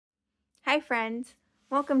Hi friends,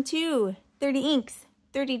 welcome to 30 Inks,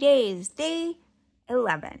 30 Days, Day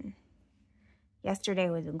 11.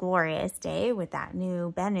 Yesterday was a glorious day with that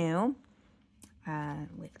new Bennu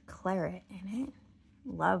with claret in it.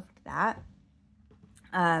 Loved that.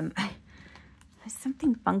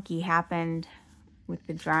 Something funky happened with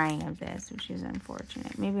the drying of this, which is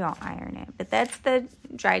unfortunate. Maybe I'll iron it, but that's the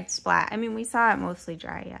dried splat. I mean, we saw it mostly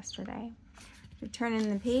dry yesterday. So turn in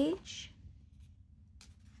the page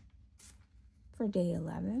for day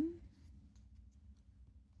 11.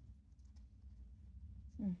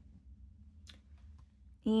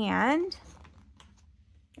 And,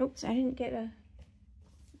 oops, I didn't get a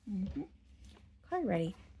card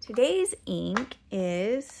ready. Today's ink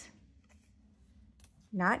is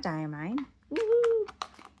not diamine,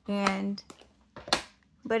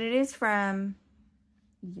 but it is from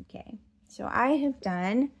UK. So I have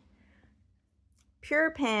done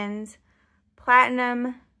Pure Pens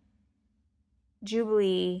Platinum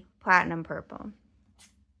Jubilee Platinum Purple.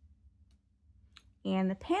 And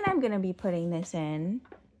the pen I'm going to be putting this in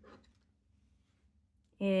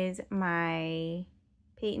is my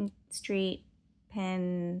Peyton Street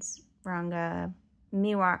Pens Ranga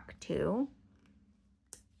Miwok 2.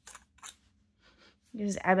 This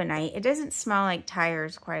is ebonite. It doesn't smell like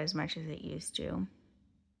tires quite as much as it used to.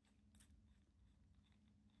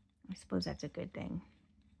 I suppose that's a good thing.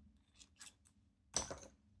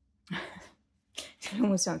 It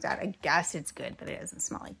almost sounds out. I guess it's good that it doesn't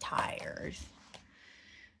smell like tires.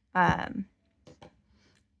 I'm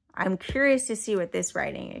curious to see what this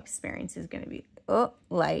writing experience is going to be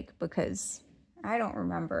like, because I don't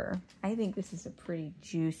remember. I think this is a pretty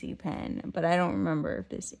juicy pen, but I don't remember if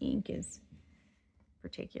this ink is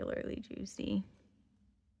particularly juicy.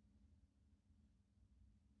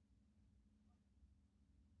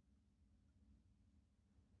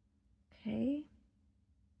 Okay.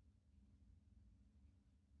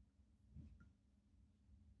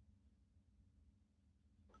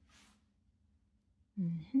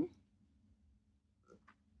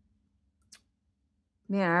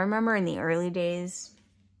 Man, I remember in the early days,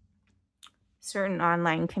 certain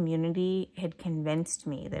online community had convinced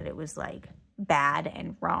me that it was like bad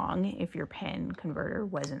and wrong if your pen converter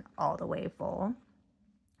wasn't all the way full.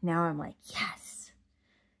 Now I'm like, yes,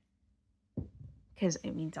 because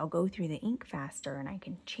it means I'll go through the ink faster and I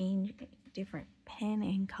can change different pen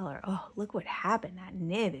and color. Oh, look what happened. That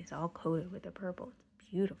nib is all coated with the purple. It's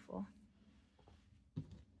beautiful.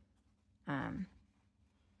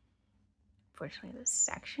 Unfortunately, this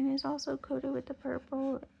section is also coated with the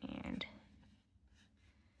purple, and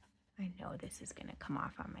I know this is going to come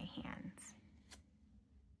off on my hands.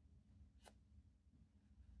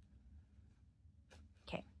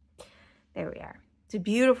 Okay, there we are. It's a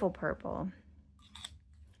beautiful purple.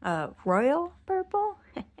 Royal purple,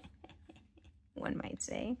 one might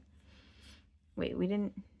say. Wait, we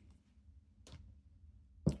didn't...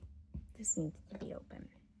 This needs to be open.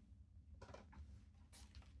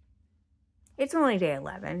 It's only day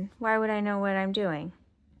 11. Why would I know what I'm doing?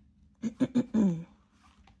 Okay,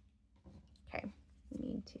 we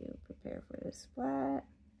need to prepare for the splat.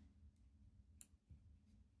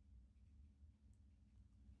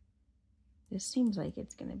 This seems like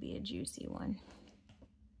it's going to be a juicy one.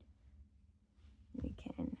 We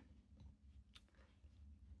can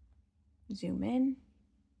zoom in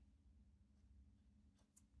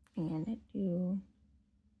and do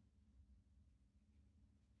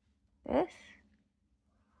this.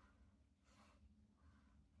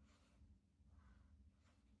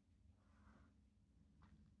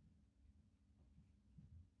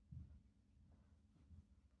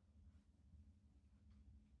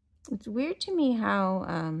 It's weird to me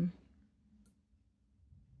how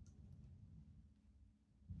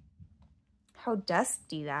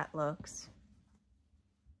dusty that looks.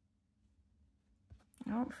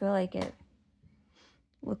 I don't feel like it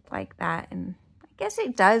looked like that, and I guess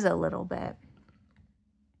it does a little bit.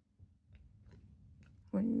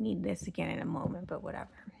 We'll need this again in a moment, but whatever.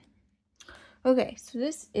 Okay, so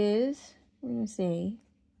this is, we're going to say,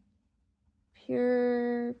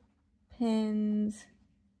 Pure Pens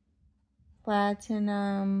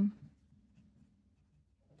Platinum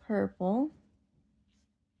Purple.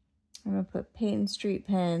 I'm going to put Peyton Street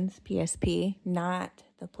Pens, PSP, not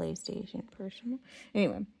the PlayStation personal.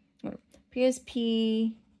 Anyway,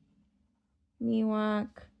 PSP, Miwok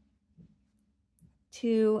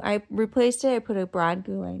 2. I replaced it. I put a broad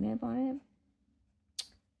gouache nib on it.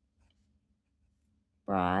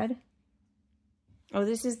 Broad. Oh,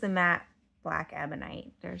 this is the matte black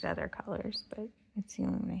ebonite. There's other colors, but it's the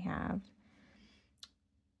only one I have.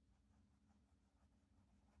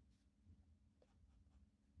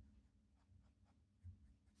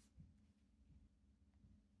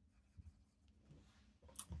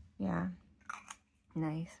 Yeah.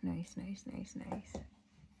 Nice, nice, nice, nice, nice.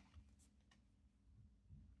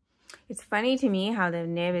 It's funny to me how the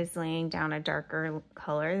nib is laying down a darker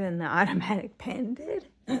color than the automatic pen did.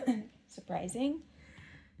 Surprising.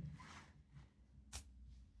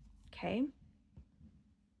 Okay.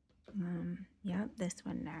 Yeah, this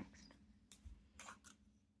one next.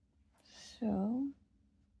 So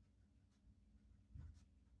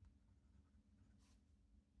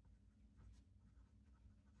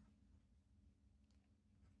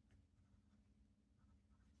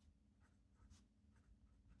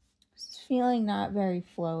it's feeling not very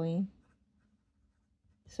flowy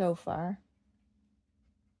so far.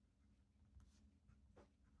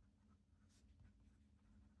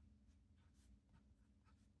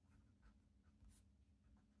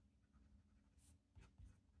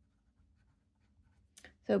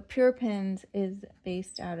 So Pure Pens is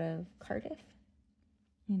based out of Cardiff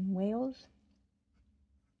in Wales.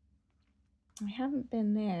 I haven't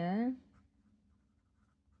been there,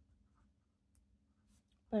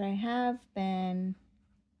 but I have been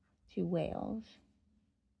to Wales.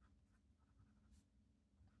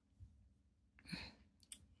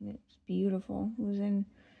 And it's beautiful. It was in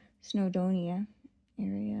Snowdonia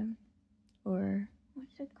area, or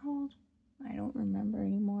what's it called? I don't remember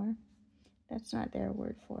anymore. That's not their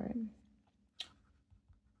word for it.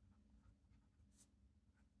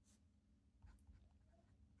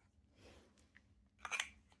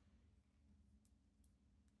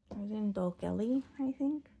 I was in Dolgelly, I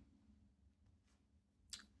think.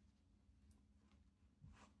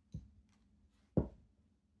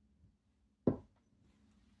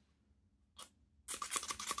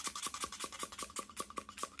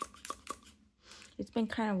 It's been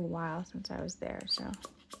kind of a while since I was there, so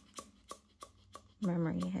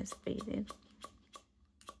memory has faded.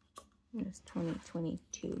 It's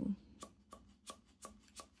 2022.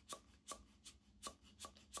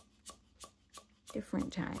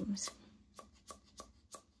 Different times.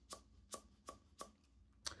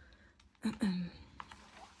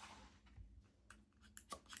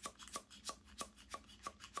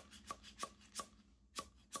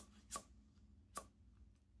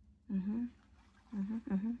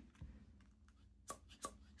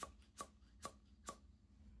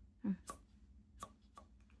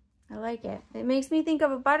 I like it. It makes me think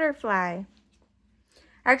of a butterfly.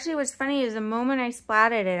 Actually, what's funny is the moment I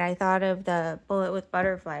splatted it, I thought of the Bullet with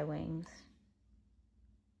Butterfly Wings.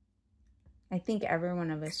 I think everyone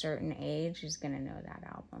of a certain age is going to know that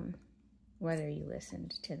album, whether you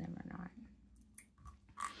listened to them or not.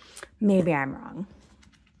 Maybe I'm wrong.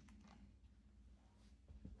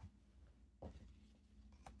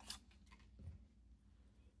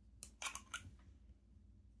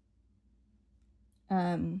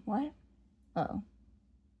 What? Oh.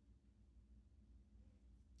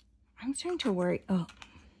 I'm starting to worry. Oh,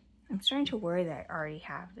 I'm starting to worry that I already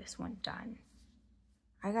have this one done.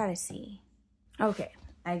 I gotta see. Okay,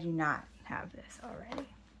 I do not have this already.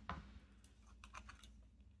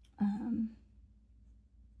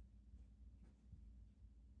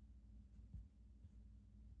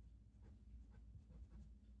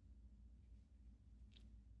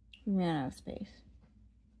 We ran out of space.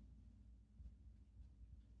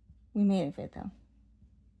 We made it fit though.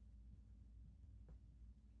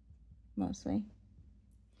 Mostly.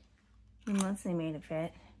 We mostly made it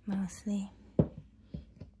fit. Mostly.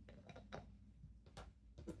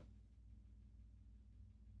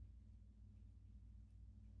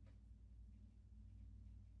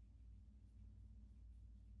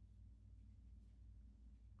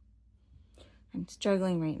 I'm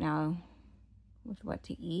struggling right now with what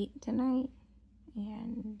to eat tonight,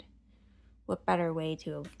 and what better way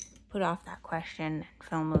to put off that question and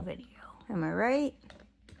film a video. Am I right?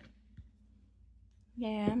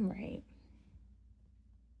 Yeah, I'm right.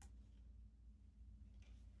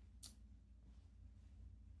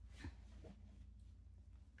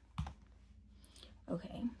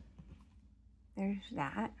 Okay, there's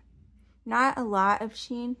that. Not a lot of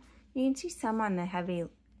sheen. You can see some on the heavy,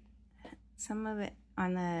 some of it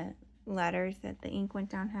on the letters that the ink went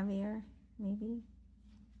down heavier, maybe.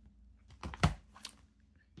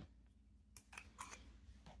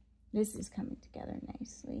 This is coming together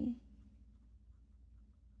nicely.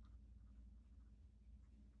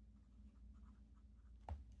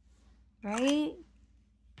 Right?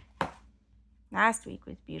 Last week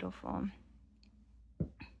was beautiful.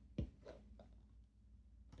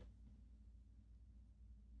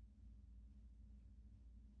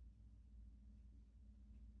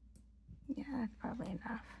 Yeah, that's probably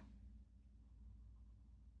enough.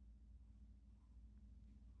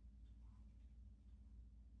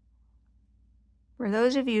 For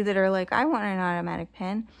those of you that are like, I want an automatic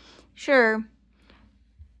pen, sure.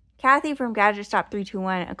 Kathy from Gadget Stop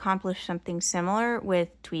 321 accomplished something similar with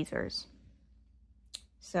tweezers.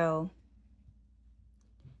 So,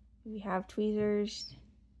 if you have tweezers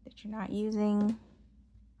that you're not using,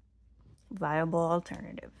 viable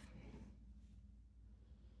alternative.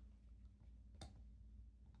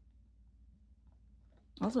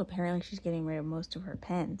 Also, apparently she's getting rid of most of her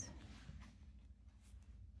pens.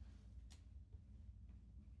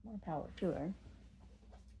 More power to her.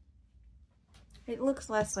 It looks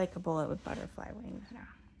less like a bullet with butterfly wings now.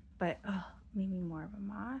 But, oh, maybe more of a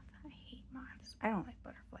moth. I hate moths. I don't like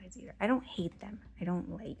butterflies either. I don't hate them. I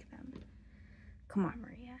don't like them. Come on,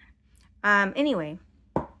 Maria. Anyway.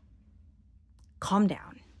 Calm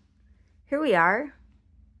down. Here we are.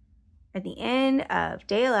 At the end of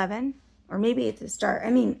day 11. Or maybe it's the start. I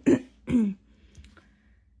mean, I'm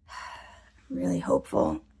really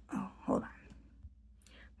hopeful. Oh, hold on.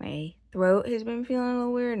 My throat has been feeling a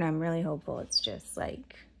little weird, and I'm really hopeful it's just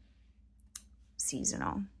like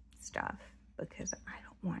seasonal stuff, because I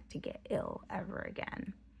don't want to get ill ever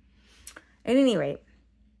again. At any rate,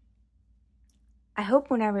 I hope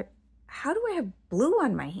whenever, how do I have blue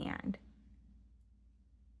on my hand?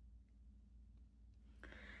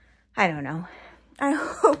 I don't know. I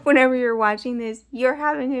hope whenever you're watching this, you're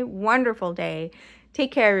having a wonderful day.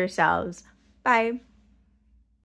 Take care of yourselves. Bye.